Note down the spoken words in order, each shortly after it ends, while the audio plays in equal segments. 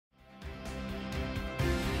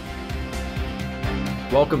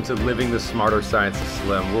Welcome to Living the Smarter Science of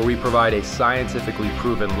Slim, where we provide a scientifically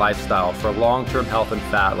proven lifestyle for long-term health and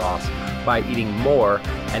fat loss by eating more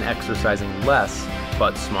and exercising less,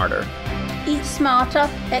 but smarter. Eat smarter,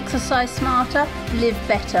 exercise smarter, live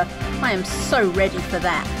better. I am so ready for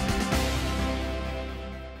that.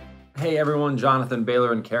 Hey everyone, Jonathan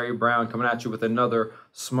Bailor and Carrie Brown coming at you with another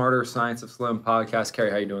Smarter Science of Slim podcast.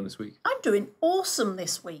 Carrie, how you doing this week? I'm doing awesome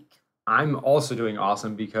this week. I'm also doing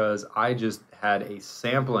awesome because I just had a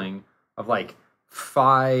sampling of like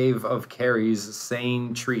 5 of Carrie's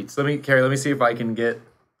SANE treats. Let me see if I can get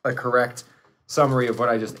a correct summary of what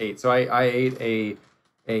I just ate. So I ate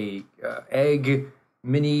a egg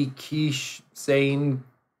mini quiche SANE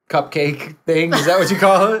cupcake thing. Is that what you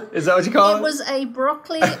call it? Is that what you call it? It was a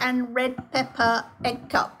broccoli and red pepper egg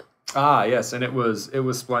cup. Ah, yes, and it was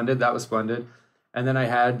splendid. That was splendid. And then I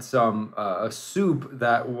had some a soup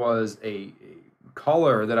that was a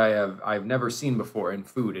color that I've never seen before in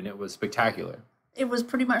food, and it was spectacular. It was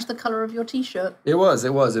pretty much the color of your T-shirt. It was,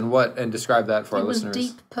 and describe that for our listeners. It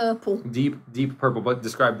was deep purple. Deep purple. But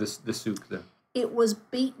describe the soup then. It was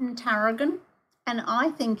beaten tarragon, and I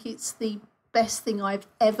think it's the best thing I've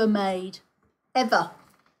ever made, ever.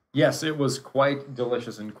 Yes, it was quite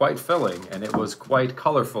delicious and quite filling, and it was quite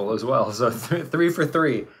colorful as well. So 3 for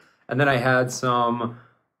 3. And then I had some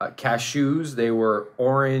cashews. They were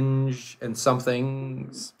orange and something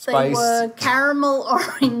spice. They were caramel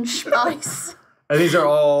orange spice. And these are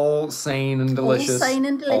all sane and delicious. All sane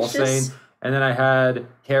and delicious. All sane. And then I had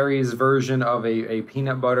Carrie's version of a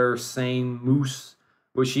peanut butter sane mousse,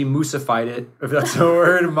 which she moussified it, if that's a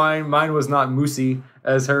word. Mine was not moussey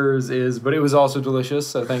as hers is, but it was also delicious,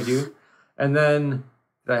 so thank you. And then,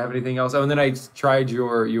 did I have anything else? Oh, and then I tried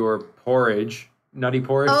your porridge. Nutty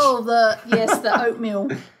porridge? Oh, the oatmeal.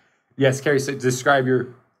 Yes, Carrie, so describe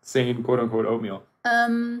your sane quote-unquote oatmeal.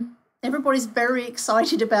 Everybody's very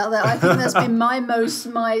excited about that. I think that's been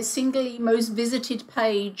my singly most visited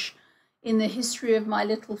page in the history of my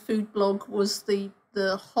little food blog was the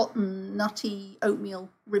hot and nutty oatmeal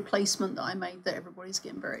replacement that I made that everybody's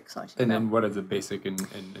getting very excited about. And then what is the basic and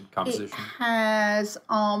composition? It has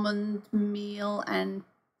almond meal and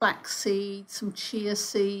flaxseed, some chia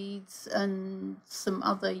seeds, and some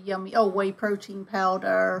other yummy, whey protein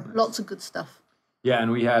powder, lots of good stuff. Yeah, and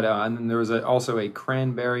we had, and then there was also a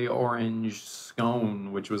cranberry orange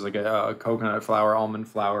scone, which was like a coconut flour, almond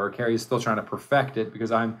flour. Carrie's still trying to perfect it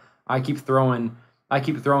because I keep throwing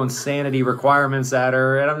sanity requirements at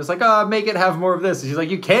her, and I'm just like, make it have more of this. And she's like,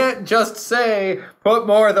 you can't just say, put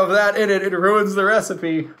more of that in it. It ruins the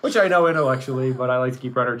recipe, which I know intellectually, but I like to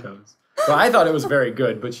keep her on her toes. So I thought it was very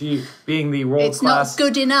good, but she, being the world-class... It's not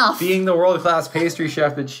good enough. Being the world-class pastry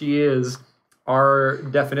chef that she is, our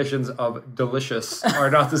definitions of delicious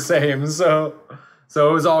are not the same. So it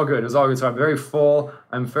was all good. It was all good. So I'm very full.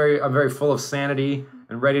 I'm very full of sanity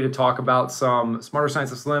and ready to talk about some Smarter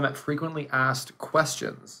Science of Slim at frequently asked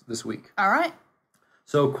questions this week. All right.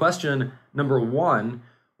 So question number 1,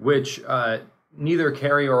 which neither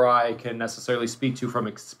Carrie or I can necessarily speak to from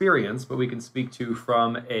experience, but we can speak to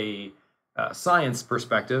from a science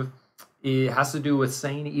perspective. It has to do with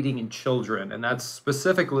sane eating in children, and that's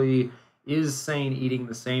specifically, is sane eating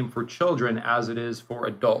the same for children as it is for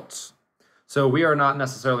adults? So we are not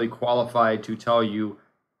necessarily qualified to tell you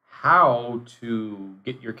how to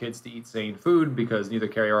get your kids to eat sane food because neither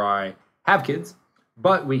Carrie or I have kids,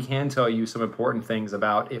 but we can tell you some important things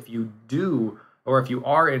about if you do or if you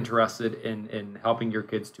are interested in helping your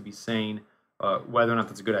kids to be sane, whether or not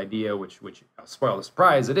that's a good idea, which spoil the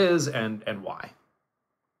surprise, it is, and why.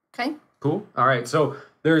 Okay. Cool. All right. So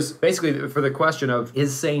there's basically, for the question of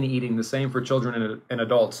is sane eating the same for children and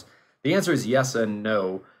adults, the answer is yes and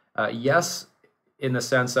no. Yes, in the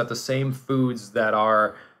sense that the same foods that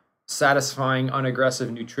are satisfying,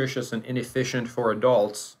 unaggressive, nutritious, and inefficient for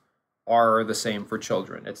adults are the same for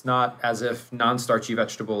children. It's not as if non-starchy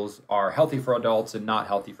vegetables are healthy for adults and not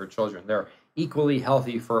healthy for children. They're equally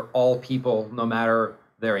healthy for all people, no matter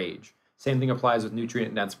their age. Same thing applies with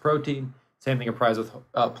nutrient-dense protein. Same thing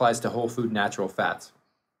applies to whole food natural fats.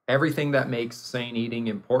 Everything that makes sane eating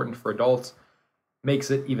important for adults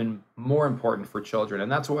makes it even more important for children.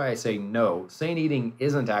 And that's why I say no. Sane eating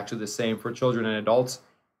isn't actually the same for children and adults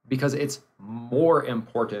because it's more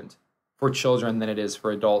important for children than it is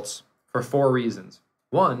for adults for 4 reasons.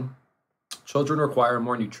 1, children require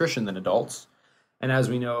more nutrition than adults. And as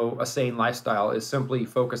we know, a sane lifestyle is simply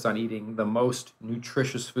focused on eating the most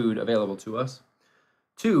nutritious food available to us.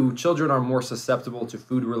 Two, children are more susceptible to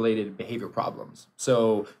food-related behavior problems.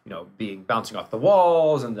 So, being bouncing off the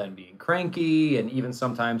walls and then being cranky, and even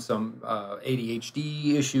sometimes some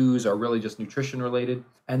ADHD issues are really just nutrition-related.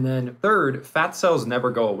 And then third, fat cells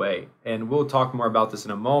never go away. And we'll talk more about this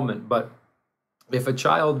in a moment, but if a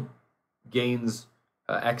child gains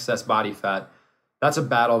excess body fat, that's a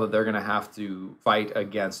battle that they're going to have to fight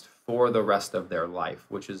against for the rest of their life,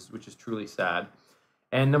 which is truly sad.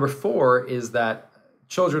 And number four is that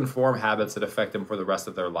children form habits that affect them for the rest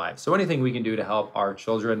of their lives. So anything we can do to help our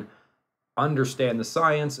children understand the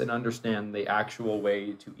science and understand the actual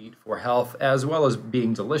way to eat for health, as well as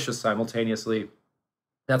being delicious simultaneously,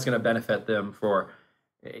 that's going to benefit them for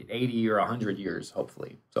 80 or 100 years,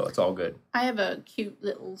 hopefully. So it's all good. I have a cute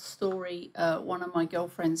little story. One of my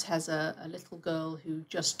girlfriends has a little girl who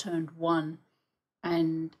just turned 1,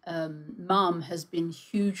 and mom has been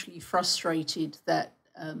hugely frustrated that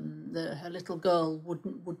her little girl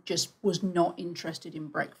was not interested in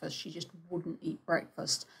breakfast. She just wouldn't eat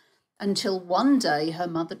breakfast until one day her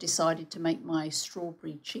mother decided to make my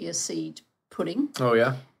strawberry chia seed pudding. Oh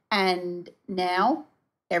yeah. And now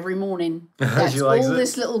every morning, that's all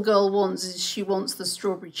this little girl wants. Is she wants the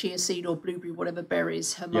strawberry chia seed or blueberry, whatever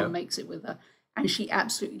berries her mum makes it with her. And she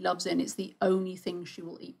absolutely loves it, and it's the only thing she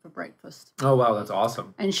will eat for breakfast. Oh, wow, that's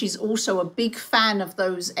awesome. And she's also a big fan of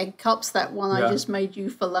those egg cups, that one I just made you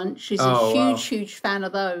for lunch. She's a huge fan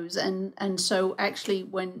of those. And so actually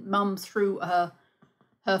when Mum threw her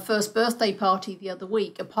first birthday party the other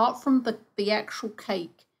week, apart from the actual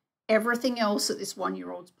cake, everything else at this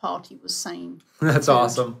 1-year-old's party was SANE. That's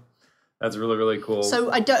awesome. That's really, really cool.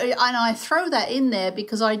 So I throw that in there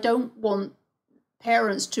because I don't want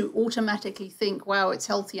parents to automatically think, wow, it's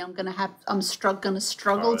healthy, I'm going to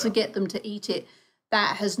struggle to get them to eat it.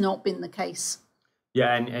 That has not been the case.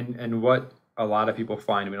 Yeah, and what a lot of people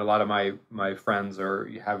find, I mean, a lot of my friends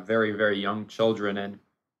have very, very young children, and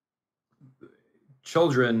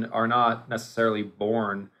children are not necessarily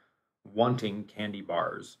born wanting candy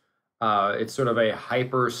bars. It's sort of a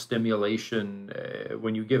hyper stimulation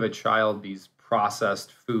when you give a child these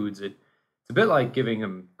processed foods. It's a bit like giving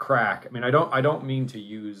them crack. I mean, I don't mean to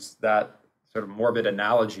use that sort of morbid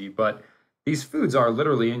analogy, but these foods are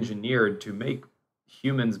literally engineered to make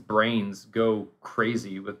humans' brains go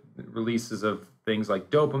crazy with releases of things like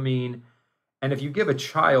dopamine. And if you give a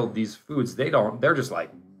child these foods, they're just like,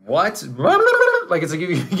 what? Like, it's like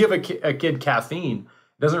you give a kid caffeine,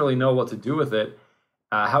 doesn't really know what to do with it.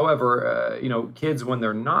 However, kids, when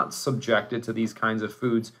they're not subjected to these kinds of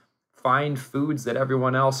foods, find foods that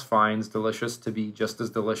everyone else finds delicious to be just as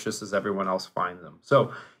delicious as everyone else finds them.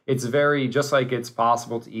 So it's just like it's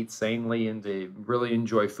possible to eat sanely and to really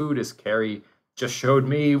enjoy food, as Carrie just showed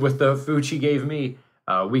me with the food she gave me.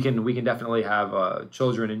 We can definitely have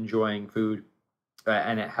children enjoying food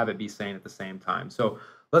and have it be sane at the same time. So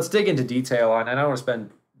let's dig into detail on, and I don't want to spend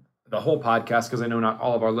the whole podcast because I know not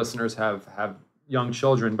all of our listeners have young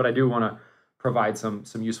children, but I do want to provide some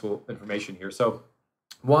useful information here. So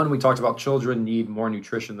one, we talked about children need more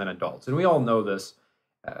nutrition than adults, and we all know this.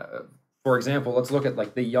 For example, let's look at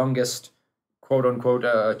like the youngest quote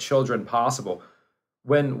unquote children possible.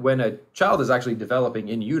 When a child is actually developing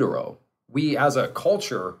in utero, we as a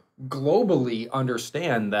culture globally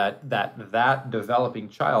understand that developing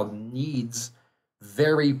child needs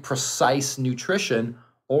very precise nutrition,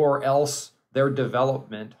 or else their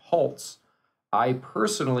development halts. I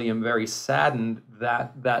personally am very saddened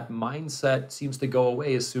that that mindset seems to go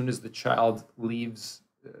away as soon as the child leaves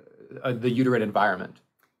the uterine environment.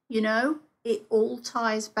 It all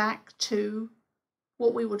ties back to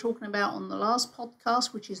what we were talking about on the last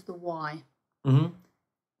podcast, which is the why. Mm-hmm.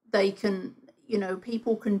 They can,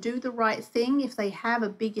 people can do the right thing if they have a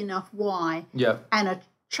big enough why. Yeah. And a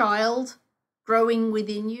child growing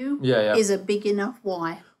within you is a big enough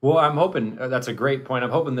why. Well, I'm hoping that's a great point. I'm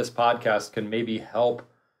hoping this podcast can maybe help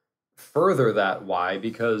further that why,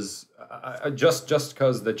 because just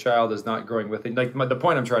because the child is not growing with it, like the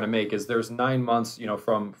point I'm trying to make is there's 9 months,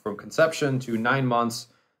 from conception to 9 months,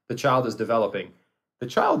 the child is developing. The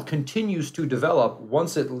child continues to develop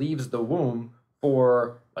once it leaves the womb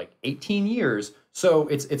for like 18 years. So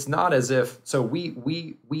it's not as if, so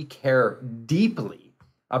we care deeply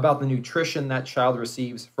about the nutrition that child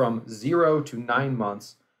receives from 0 to 9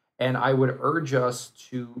 months. And I would urge us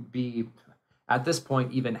to be, at this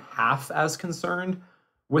point, even half as concerned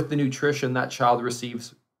with the nutrition that child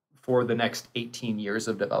receives for the next 18 years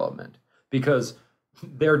of development, because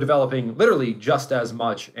they're developing literally just as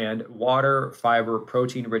much, and water, fiber,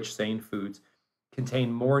 protein-rich SANE foods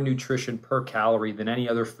contain more nutrition per calorie than any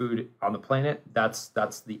other food on the planet. That's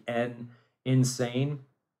the N in SANE.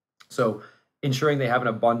 So ensuring they have an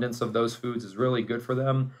abundance of those foods is really good for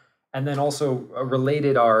them. And then also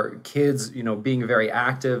related are kids, being very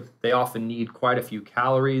active. They often need quite a few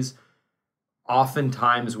calories.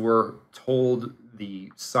 Oftentimes we're told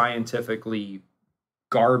the scientifically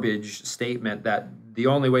garbage statement that the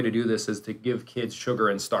only way to do this is to give kids sugar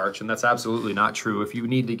and starch, and that's absolutely not true. If you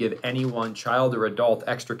need to give anyone, child or adult,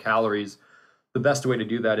 extra calories, the best way to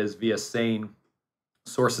do that is via SANE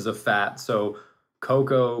sources of fat. So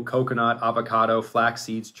cocoa, coconut, avocado, flax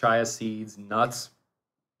seeds, chia seeds, nuts,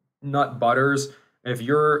 nut butters. And if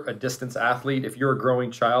you're a distance athlete, if you're a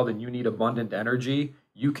growing child and you need abundant energy,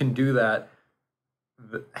 you can do that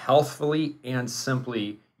healthfully and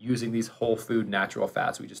simply using these whole food natural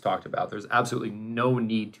fats we just talked about. There's absolutely no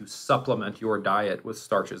need to supplement your diet with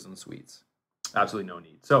starches and sweets. Absolutely no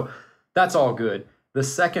need. So that's all good. The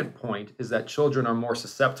second point is that children are more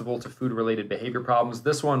susceptible to food-related behavior problems.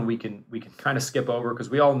 This one we can kind of skip over because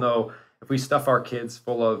we all know if we stuff our kids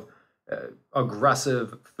full of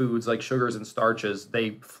aggressive foods like sugars and starches,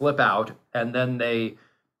 they flip out and then they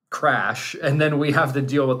crash, and then we have to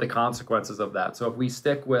deal with the consequences of that. So if we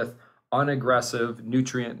stick with unaggressive,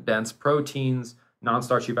 nutrient-dense proteins,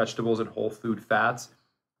 non-starchy vegetables, and whole food fats,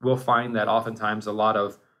 we'll find that oftentimes a lot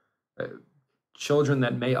of children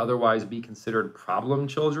that may otherwise be considered problem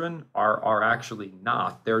children are actually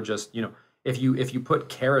not. They're just, if you put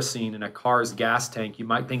kerosene in a car's gas tank, you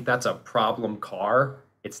might think that's a problem car.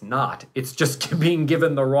 It's not. It's just being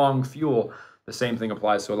given the wrong fuel. The same thing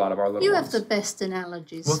applies to a lot of our little You ones. have the best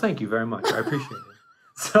analogies. Well, thank you very much. I appreciate it.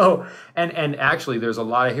 So, and actually, there's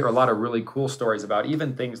I hear a lot of really cool stories about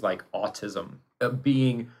even things like autism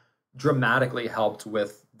being dramatically helped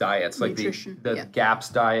with diets, like Nutrition, the GAPS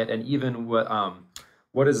diet, and even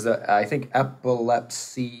what is I think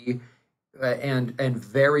epilepsy and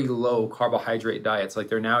very low carbohydrate diets. Like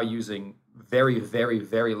they're now using very, very,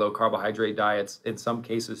 very low carbohydrate diets in some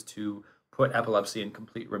cases to put epilepsy in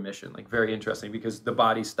complete remission. Like very interesting because the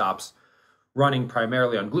body stops running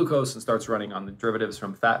primarily on glucose and starts running on the derivatives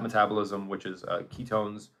from fat metabolism, which is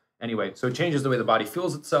ketones. Anyway, so it changes the way the body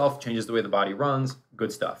fuels itself, changes the way the body runs,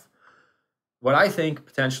 good stuff. What I think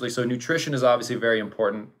potentially, so nutrition is obviously very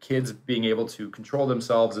important. Kids being able to control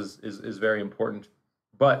themselves is very important.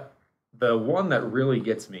 But the one that really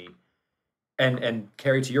gets me, and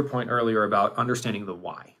Carrie, to your point earlier about understanding the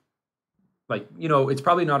why. Like, it's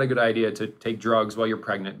probably not a good idea to take drugs while you're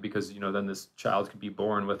pregnant because, then this child could be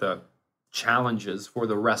born with challenges for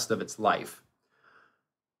the rest of its life.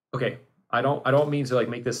 Okay, I don't mean to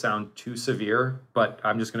make this sound too severe, but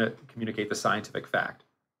I'm just going to communicate the scientific fact.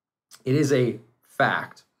 It is a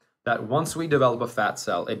fact that once we develop a fat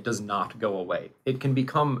cell, it does not go away. It can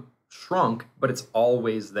become shrunk, but it's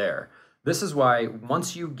always there. This is why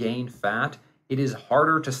once you gain fat, it is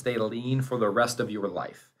harder to stay lean for the rest of your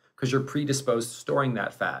life because you're predisposed to storing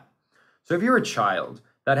that fat. So if you're a child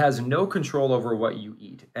that has no control over what you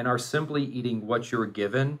eat and are simply eating what you're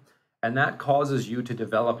given, and that causes you to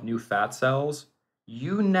develop new fat cells,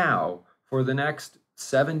 you now, for the next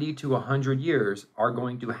 70 to 100 years, are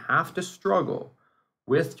going to have to struggle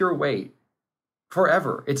with your weight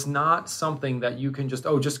forever. It's not something that you can just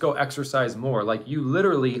go exercise more. Like you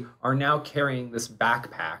literally are now carrying this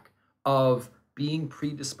backpack of being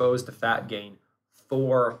predisposed to fat gain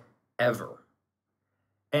forever.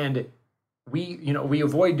 And we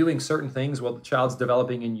avoid doing certain things while the child's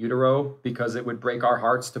developing in utero because it would break our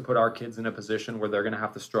hearts to put our kids in a position where they're going to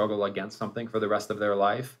have to struggle against something for the rest of their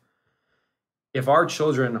life. If our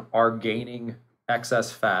children are gaining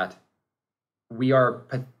excess fat, we are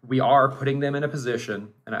putting them in a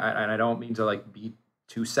position, and I don't mean to be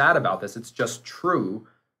too sad about this. It's just true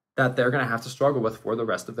that they're going to have to struggle with for the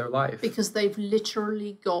rest of their life because they've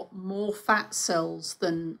literally got more fat cells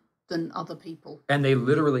than other people. And they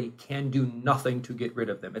literally can do nothing to get rid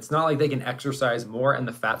of them. It's not like they can exercise more and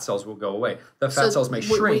the fat cells will go away. The fat cells may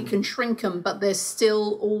shrink. We can shrink them, but they're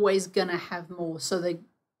still always going to have more. So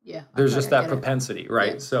there's just that propensity,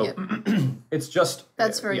 right? Yeah, so it's just...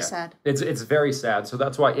 That's very sad. It's very sad. So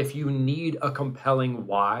that's why if you need a compelling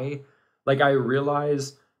why, I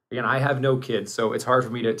realize, again, I have no kids, so it's hard for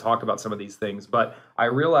me to talk about some of these things, but I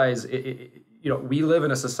realize, we live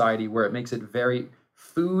in a society where it makes it very...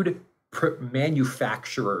 Food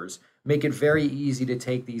manufacturers make it very easy to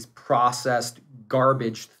take these processed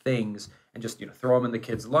garbage things and just throw them in the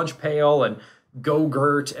kids' lunch pail and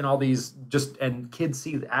Go-Gurt and all these and kids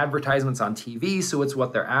see the advertisements on TV, so it's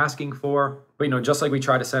what they're asking for. But just like we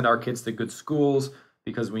try to send our kids to good schools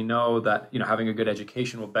because we know that having a good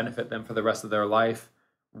education will benefit them for the rest of their life,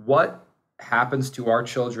 what happens to our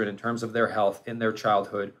children in terms of their health in their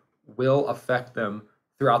childhood will affect them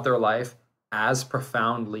throughout their life as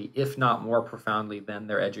profoundly, if not more profoundly, than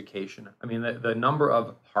their education. I mean, the number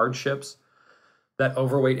of hardships that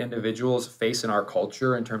overweight individuals face in our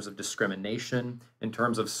culture in terms of discrimination, in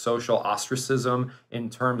terms of social ostracism, in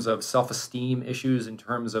terms of self-esteem issues, in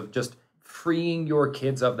terms of just freeing your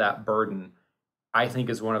kids of that burden, I think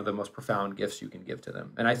is one of the most profound gifts you can give to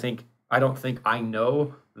them. And I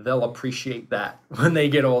know they'll appreciate that when they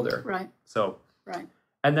get older. Right. So, right.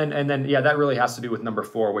 And then, yeah, that really has to do with number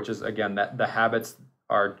 4, which is, again, that the habits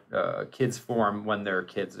our kids form when they're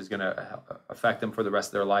kids is going to affect them for the rest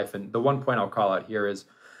of their life. And the one point I'll call out here is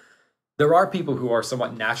there are people who are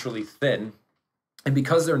somewhat naturally thin, and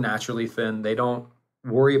because they're naturally thin, they don't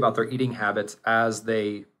worry about their eating habits as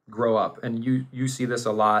they grow up. And you see this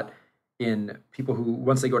a lot in people who,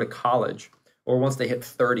 once they go to college or once they hit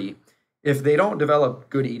 30, if they don't develop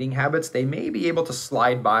good eating habits, they may be able to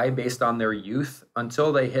slide by based on their youth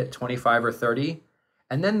until they hit 25 or 30.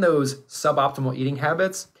 And then those suboptimal eating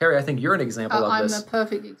habits, Carrie, I think you're an example of this. I'm a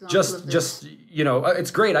perfect example of this. Just,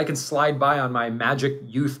 it's great. I can slide by on my magic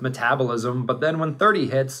youth metabolism, but then when 30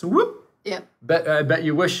 hits, whoop. Yeah. I bet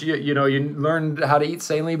you wish you learned how to eat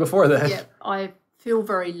sanely before then. Yeah, I feel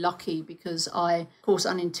very lucky because I, of course,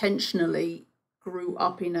 unintentionally grew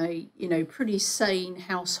up in a pretty sane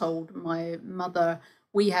household. My mother,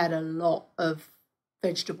 we had a lot of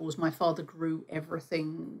vegetables. My father grew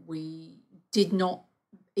everything. We did not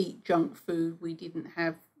eat junk food. We didn't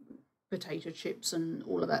have potato chips and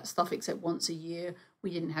all of that stuff except once a year. We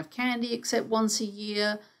didn't have candy except once a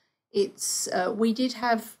year. We did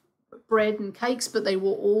have bread and cakes, but they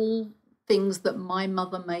were all things that my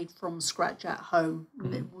mother made from scratch at home.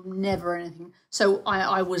 Mm-hmm. Never anything. So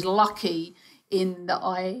I was lucky in that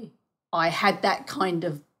I had that kind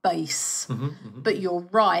of base. Mm-hmm, mm-hmm. But you're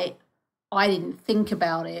right, I didn't think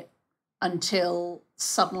about it until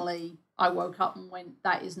suddenly I woke up and went,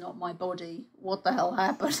 that is not my body. What the hell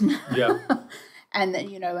happened? Yeah. And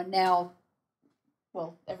then, and now,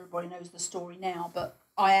 well, everybody knows the story now, but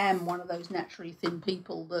I am one of those naturally thin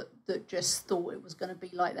people that just thought it was going to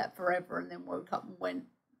be like that forever and then woke up and went,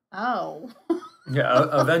 oh.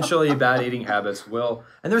 Yeah, eventually bad eating habits will.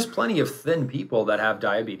 And there's plenty of thin people that have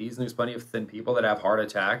diabetes, and there's plenty of thin people that have heart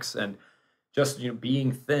attacks. And just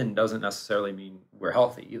being thin doesn't necessarily mean we're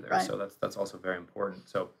healthy either. Right. So that's also very important.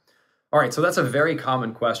 So, all right, so that's a very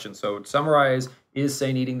common question. So to summarize, is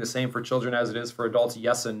sane eating the same for children as it is for adults?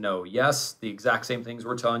 Yes and no. Yes, the exact same things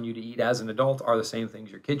we're telling you to eat as an adult are the same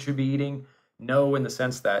things your kid should be eating. No, in the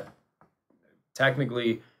sense that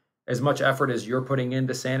technically, as much effort as you're putting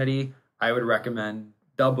into sanity, I would recommend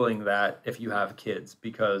doubling that if you have kids,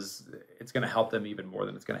 because it's going to help them even more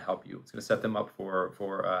than it's going to help you. It's going to set them up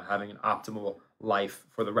for having an optimal life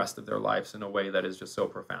for the rest of their lives in a way that is just so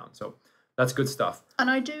profound. So that's good stuff. And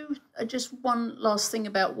I do, just one last thing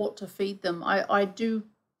about what to feed them. I do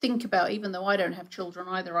think about, even though I don't have children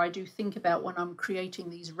either, I do think about when I'm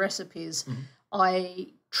creating these recipes, mm-hmm. I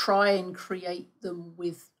try and create them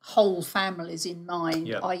with whole families in mind,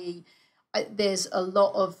 yeah. i.e., there's a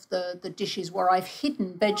lot of the dishes where I've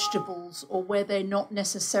hidden vegetables or where they're not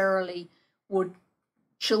necessarily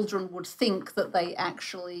children would think that they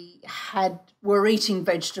actually were eating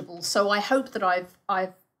vegetables. So I hope that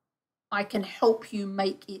I can help you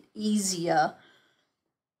make it easier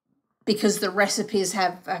because the recipes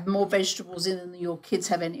have more vegetables in than your kids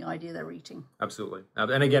have any idea they're eating. Absolutely.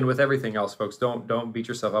 And again, with everything else, folks, don't beat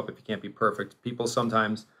yourself up if you can't be perfect. People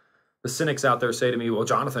sometimes, the cynics out there say to me, well,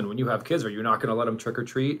 Jonathan, when you have kids, are you not going to let them trick or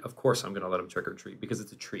treat? Of course I'm going to let them trick or treat because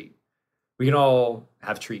it's a treat. We can all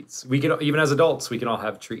have treats. We can, even as adults, we can all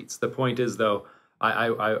have treats. The point is, though,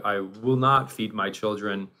 I will not feed my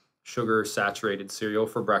children sugar-saturated cereal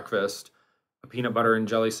for breakfast, a peanut butter and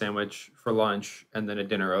jelly sandwich for lunch, and then a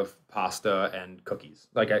dinner of pasta and cookies.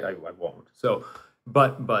 Like I won't. So,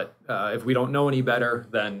 but if we don't know any better,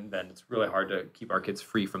 then it's really hard to keep our kids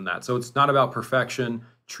free from that. So it's not about perfection.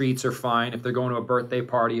 Treats are fine. If they're going to a birthday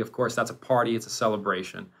party, of course, that's a party. It's a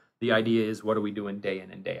celebration. The idea is, what are we doing day in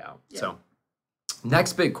and day out? Yeah. So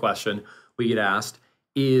next big question we get asked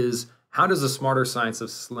is, how does the smarter science of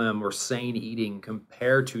slim or sane eating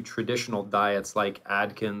compare to traditional diets like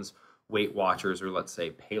Atkins, Weight Watchers, or let's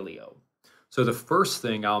say paleo? So the first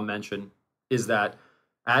thing I'll mention is that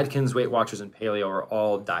Atkins, Weight Watchers, and paleo are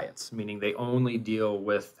all diets, meaning they only deal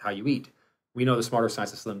with how you eat. We know the smarter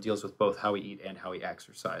science of slim deals with both how we eat and how we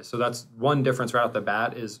exercise. So that's one difference right off the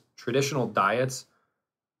bat, is traditional diets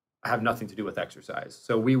have nothing to do with exercise.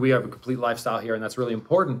 So we have a complete lifestyle here, and that's really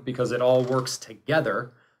important because it all works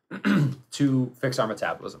together to fix our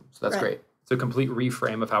metabolism. So that's great. It's a complete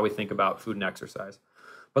reframe of how we think about food and exercise.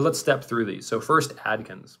 But let's step through these. So first,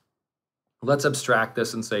 Atkins. Let's abstract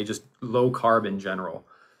this and say just low carb in general.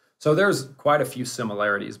 So there's quite a few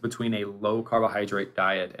similarities between a low carbohydrate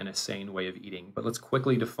diet and a sane way of eating, but let's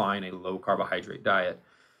quickly define a low carbohydrate diet.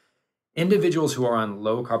 Individuals who are on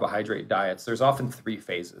low carbohydrate diets, there's often 3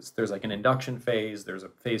 phases. There's like an induction phase, there's a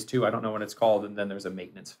phase 2, I don't know what it's called, and then there's a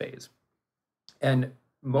maintenance phase. And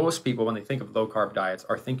most people, when they think of low carb diets,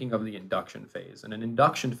 are thinking of the induction phase. And an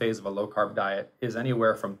induction phase of a low carb diet is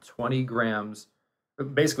anywhere from 20 grams.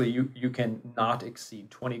 Basically, you can not exceed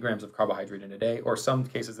 20 grams of carbohydrate in a day, or some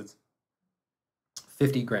cases it's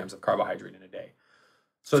 50 grams of carbohydrate in a day.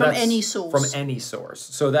 So from that's any source. From any source.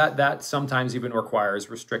 So that sometimes even requires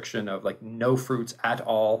restriction of like no fruits at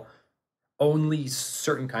all, only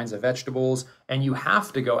certain kinds of vegetables, and you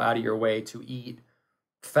have to go out of your way to eat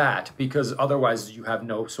fat because otherwise you have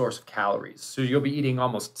no source of calories. So you'll be eating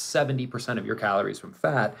almost 70% of your calories from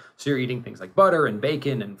fat. So you're eating things like butter and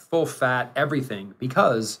bacon and full fat, everything,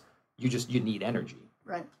 because you need energy.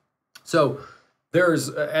 Right. So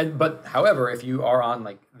but however, if you are on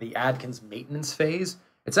like the Atkins maintenance phase,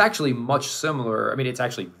 it's actually much similar. I mean, it's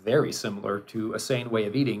actually very similar to a sane way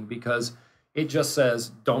of eating because it just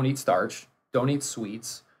says don't eat starch, don't eat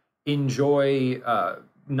sweets, enjoy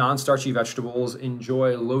non-starchy vegetables,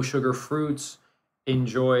 enjoy low-sugar fruits,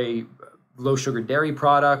 enjoy low-sugar dairy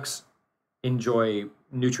products, enjoy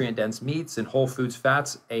nutrient-dense meats and whole foods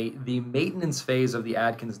fats. The maintenance phase of the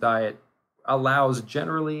Atkins diet allows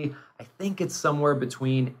generally, I think it's somewhere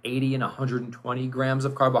between 80 and 120 grams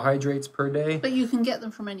of carbohydrates per day. But you can get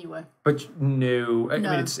them from anywhere. But no. I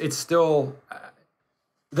mean, it's still,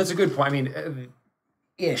 that's a good point. I mean,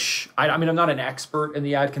 I mean, I'm not an expert in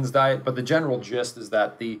the Atkins diet, but the general gist is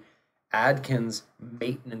that the Atkins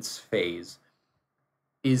maintenance phase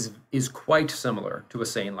is quite similar to a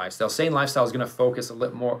sane lifestyle. Sane lifestyle is going to focus a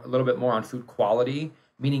little bit more on food quality,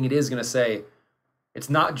 meaning it is going to say it's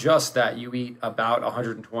not just that you eat about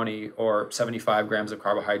 120 or 75 grams of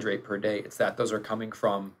carbohydrate per day. It's that those are coming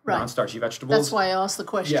from non-starchy vegetables. That's why I asked the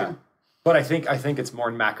question. Yeah. But I think it's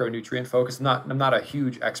more macronutrient focused. I'm not a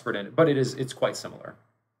huge expert in it, but it's quite similar.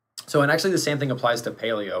 So, and actually the same thing applies to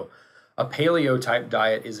paleo. A paleo type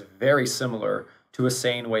diet is very similar to a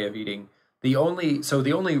sane way of eating. The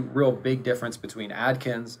only real big difference between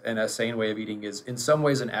Atkins and a sane way of eating is in some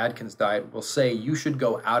ways an Atkins diet will say you should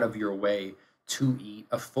go out of your way to eat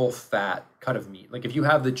a full fat cut of meat. Like if you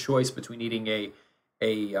have the choice between eating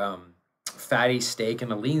a fatty steak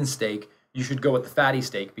and a lean steak, you should go with the fatty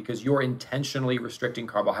steak because you're intentionally restricting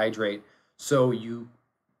carbohydrate so you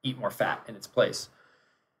eat more fat in its place.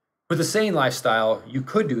 With a sane lifestyle, you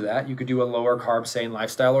could do that. You could do a lower carb sane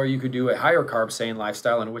lifestyle, or you could do a higher carb sane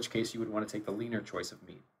lifestyle, in which case you would want to take the leaner choice of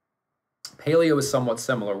meat. Paleo is somewhat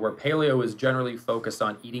similar, where paleo is generally focused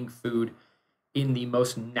on eating food in the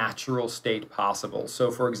most natural state possible. So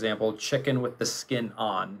for example, chicken with the skin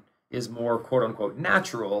on is more quote unquote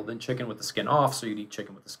natural than chicken with the skin off, so you'd eat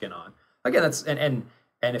chicken with the skin on. Again, that's and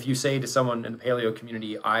if you say to someone in the paleo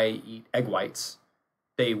community, I eat egg whites,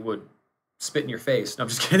 they would spit in your face. No, I'm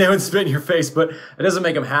just kidding. They would spit in your face, but it doesn't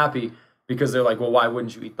make them happy because they're like, well, why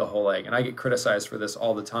wouldn't you eat the whole egg? And I get criticized for this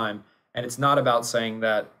all the time. And it's not about saying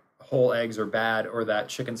that whole eggs are bad or that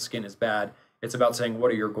chicken skin is bad. It's about saying, what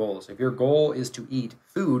are your goals? If your goal is to eat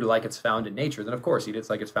food like it's found in nature, then of course eat it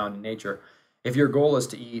like it's found in nature. If your goal is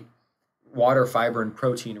to eat water, fiber, and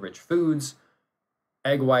protein-rich foods,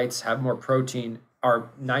 egg whites have more protein,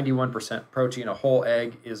 are 91% protein. A whole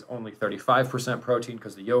egg is only 35% protein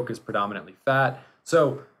because the yolk is predominantly fat.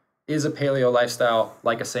 So is a paleo lifestyle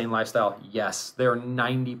like a sane lifestyle? Yes, they're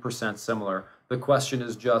 90% similar. The question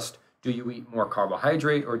is just, do you eat more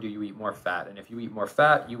carbohydrate or do you eat more fat? And if you eat more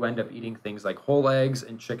fat, you end up eating things like whole eggs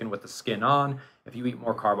and chicken with the skin on. If you eat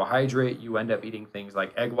more carbohydrate, you end up eating things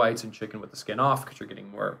like egg whites and chicken with the skin off because you're getting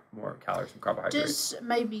more calories from carbohydrates.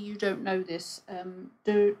 Maybe you don't know this,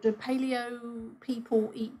 do paleo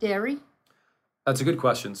people eat dairy? That's a good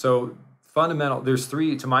question. So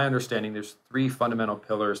to my understanding, there's 3 fundamental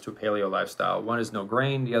pillars to a paleo lifestyle. One is no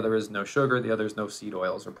grain, the other is no sugar, the other is no seed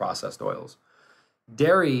oils or processed oils.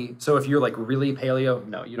 Dairy, so if you're like really paleo,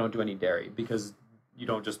 no, you don't do any dairy because you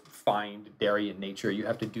don't just find dairy in nature. You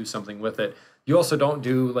have to do something with it. You also don't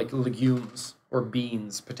do like legumes or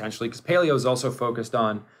beans potentially because paleo is also focused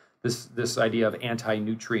on this idea of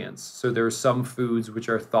anti-nutrients. So there are some foods which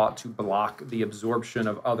are thought to block the absorption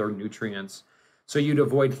of other nutrients. So you'd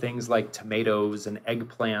avoid things like tomatoes and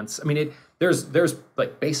eggplants. I mean, there's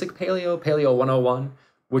like basic paleo 101,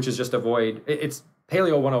 which is just it's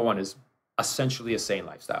paleo 101 is essentially a sane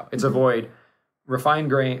lifestyle. It's avoid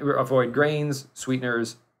grains,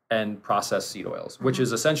 sweeteners, and processed seed oils, which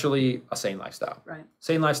is essentially a sane lifestyle. Right.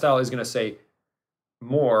 Sane lifestyle is going to say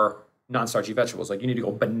more non-starchy vegetables. Like you need to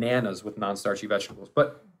go bananas with non-starchy vegetables.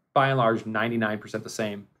 But by and large, 99% the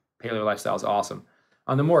same. Paleo lifestyle is awesome.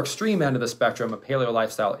 On the more extreme end of the spectrum, a paleo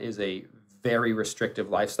lifestyle is a very restrictive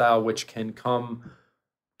lifestyle, which can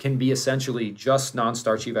be essentially just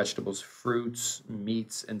non-starchy vegetables, fruits,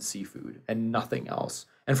 meats, and seafood, and nothing else.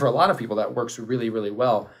 And for a lot of people, that works really, really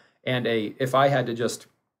well. And if I had to just,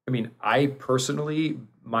 I mean, I personally,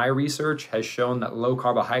 my research has shown that low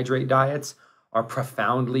carbohydrate diets are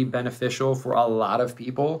profoundly beneficial for a lot of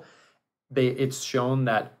people. It's shown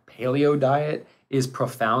that paleo diet is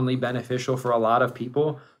profoundly beneficial for a lot of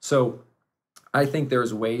people. So I think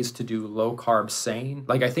there's ways to do low carb SANE.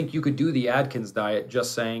 Like I think you could do the Atkins diet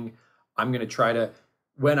just saying, I'm going to try to,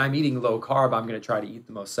 when I'm eating low carb, I'm going to try to eat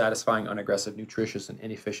the most satisfying, unaggressive, nutritious, and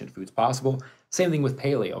inefficient foods possible. Same thing with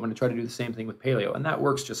paleo. I'm going to try to do the same thing with paleo, and that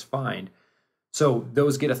works just fine. So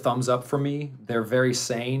those get a thumbs up from me. They're very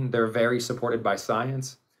sane. They're very supported by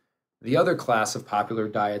science. The other class of popular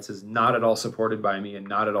diets is not at all supported by me and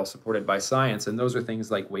not at all supported by science. And those are things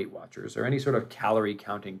like Weight Watchers or any sort of calorie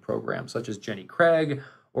counting program, such as Jenny Craig,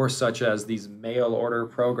 or such as these mail order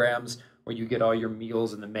programs where you get all your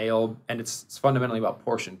meals in the mail, and it's fundamentally about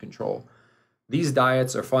portion control. These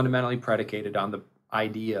diets are fundamentally predicated on the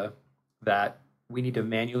idea that we need to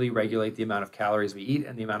manually regulate the amount of calories we eat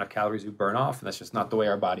and the amount of calories we burn off, and that's just not the way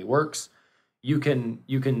our body works. You can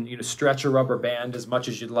stretch a rubber band as much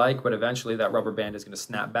as you'd like, but eventually that rubber band is going to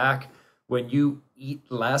snap back. When you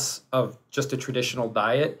eat less of just a traditional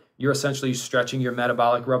diet, you're essentially stretching your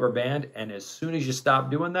metabolic rubber band, and as soon as you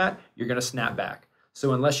stop doing that, you're going to snap back.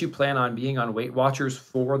 So unless you plan on being on Weight Watchers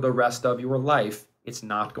for the rest of your life, it's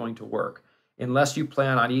not going to work. Unless you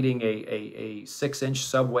plan on eating a 6-inch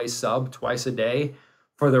Subway sub twice a day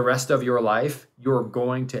for the rest of your life, you're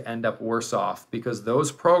going to end up worse off, because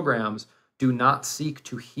those programs do not seek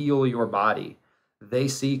to heal your body. They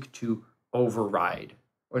seek to override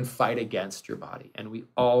and fight against your body. And we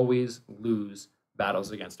always lose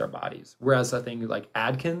battles against our bodies. Whereas a thing like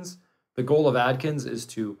Atkins, the goal of Atkins is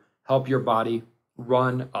to help your body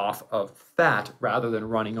run off of fat rather than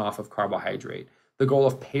running off of carbohydrate. The goal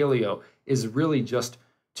of paleo is really just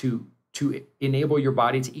to enable your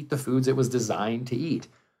body to eat the foods it was designed to eat.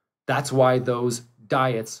 That's why those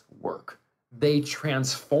diets work. They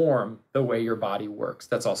transform the way your body works.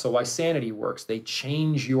 That's also why Sanity works. They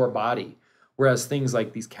change your body. Whereas things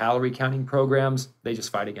like these calorie counting programs, they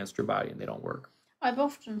just fight against your body and they don't work. I've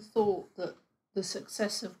often thought that the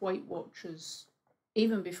success of Weight Watchers,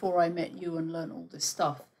 even before I met you and learned all this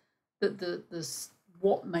stuff, that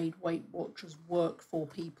what made Weight Watchers work for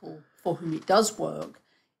people for whom it does work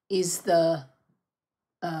is the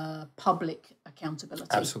public accountability.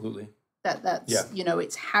 Absolutely. That's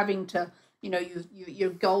it's having to, your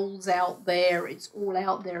goals out there, it's all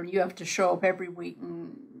out there, and you have to show up every week,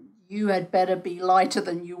 and you had better be lighter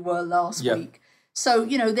than you were last week. So,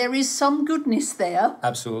 there is some goodness there.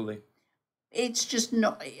 Absolutely. It's just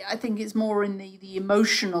not, I think it's more in the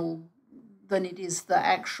emotional than it is the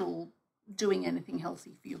actual doing anything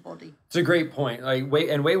healthy for your body. It's a great point. Like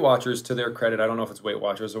Weight Watchers, to their credit, I don't know if it's Weight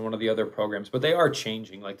Watchers or one of the other programs, but they are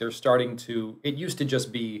changing. Like they're starting to, it used to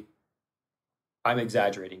just be, I'm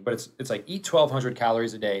exaggerating, but it's like eat 1,200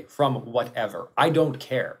 calories a day from whatever. I don't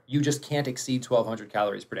care. You just can't exceed 1,200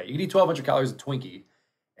 calories per day. You can eat 1,200 calories of Twinkie,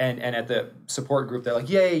 and at the support group, they're like,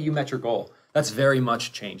 yay, you met your goal. That's very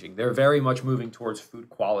much changing. They're very much moving towards food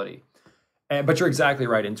quality. But you're exactly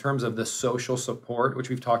right. In terms of the social support, which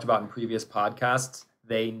we've talked about in previous podcasts,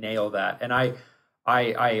 they nail that. And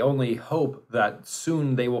I only hope that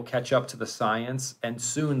soon they will catch up to the science, and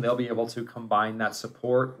soon they'll be able to combine that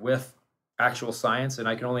support with actual science. And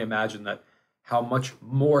I can only imagine that how much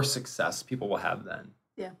more success people will have then.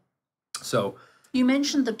 Yeah. So you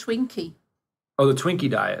mentioned the Twinkie. Oh, the Twinkie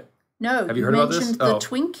diet. No, have you heard about this? mentioned the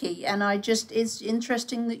Twinkie, and it's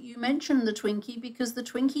interesting that you mentioned the Twinkie because the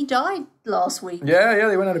Twinkie died last week. Yeah,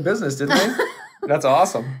 they went out of business, didn't they? That's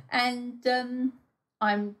awesome. And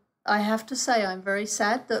I have to say, I'm very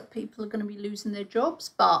sad that people are going to be losing their jobs,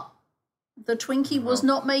 but the Twinkie was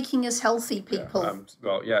not making us healthy people. A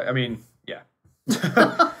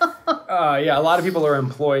lot of people are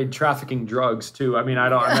employed trafficking drugs too. I mean, I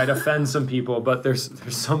might offend some people, but there's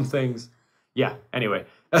some things. Yeah. Anyway,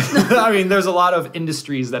 I mean, there's a lot of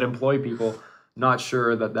industries that employ people. Not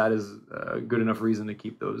sure that is a good enough reason to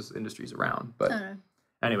keep those industries around. But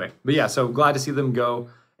anyway, so glad to see them go.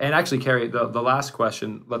 And actually, Carrie, the last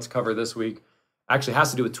question let's cover this week actually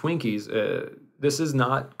has to do with Twinkies. This is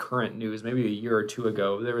not current news. Maybe a year or two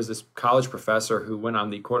ago, there was this college professor who went on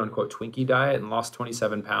the quote-unquote Twinkie diet and lost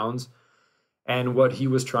 27 pounds. And what he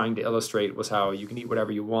was trying to illustrate was how you can eat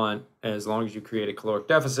whatever you want, and as long as you create a caloric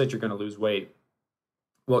deficit, you're going to lose weight.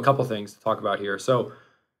 Well, a couple things to talk about here. So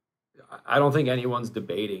I don't think anyone's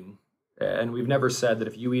debating, and we've never said that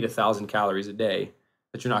if you eat 1,000 calories a day,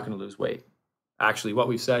 that you're not going to lose weight. Actually, what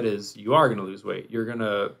we've said is you are going to lose weight. You're going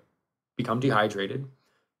to become dehydrated.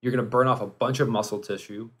 You're going to burn off a bunch of muscle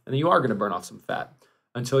tissue, and then you are going to burn off some fat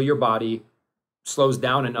until your body slows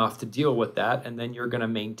down enough to deal with that, and then you're going to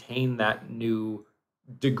maintain that new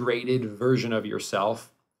degraded version of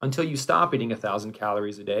yourself until you stop eating 1,000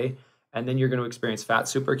 calories a day, and then you're going to experience fat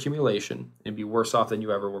superaccumulation and be worse off than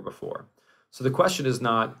you ever were before. So the question is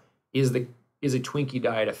not, is a Twinkie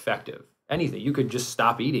diet effective? Anything. You could just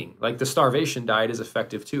stop eating. Like the starvation diet is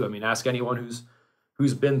effective too. I mean, ask anyone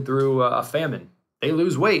who's been through a famine. They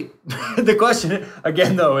lose weight. The question,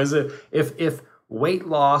 again, though, is if weight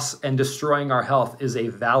loss and destroying our health is a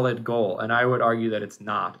valid goal, and I would argue that it's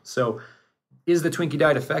not. So is the Twinkie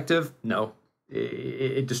diet effective? No.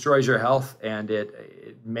 It destroys your health, and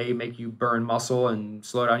it may make you burn muscle and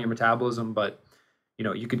slow down your metabolism, but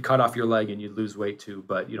you could cut off your leg and you'd lose weight too,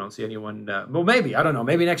 but you don't see anyone, well, maybe, I don't know,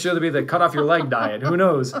 maybe next year there'll be the cut off your leg diet. Who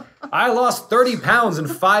knows? I lost 30 pounds in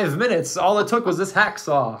 5 minutes. All it took was this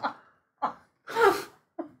hacksaw.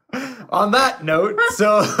 On that note,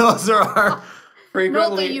 so those are our frequently...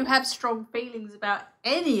 Not that you have strong feelings about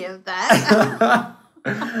any of that.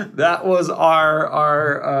 That was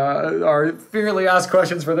our frequently asked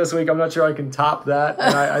questions for this week. I'm not sure I can top that,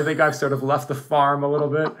 and I think I've sort of left the farm a little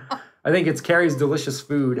bit. I think it's Carrie's delicious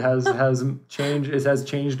food has changed. It has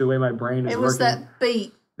changed the way my brain is working. It was that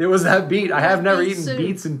beet. It was that beet. I have never eaten soup.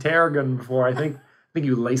 beets and tarragon before. I think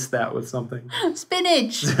you laced that with something.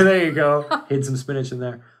 Spinach. There you go. Hid some spinach in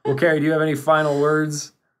there. Well, Carrie, do you have any final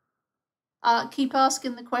words? Keep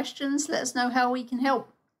asking the questions. Let us know how we can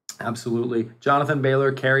help. Absolutely. Jonathan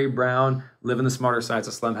Bailor, Carrie Brown, living the smarter science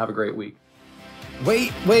of slim. Have a great week.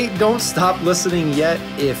 Wait, don't stop listening yet.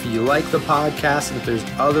 If you like the podcast and if there's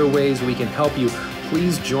other ways we can help you,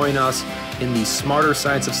 please join us in the Smarter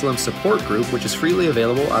Science of Slim support group, which is freely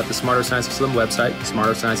available at the Smarter Science of Slim website,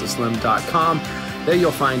 smarterscienceofslim.com. There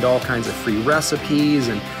you'll find all kinds of free recipes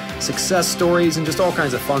and success stories and just all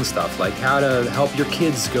kinds of fun stuff like how to help your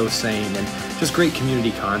kids go sane and just great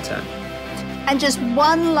community content. And just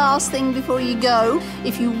one last thing before you go,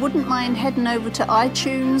 if you wouldn't mind heading over to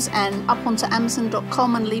iTunes and up onto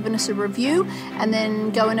Amazon.com and leaving us a review, and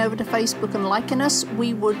then going over to Facebook and liking us,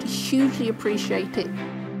 we would hugely appreciate it.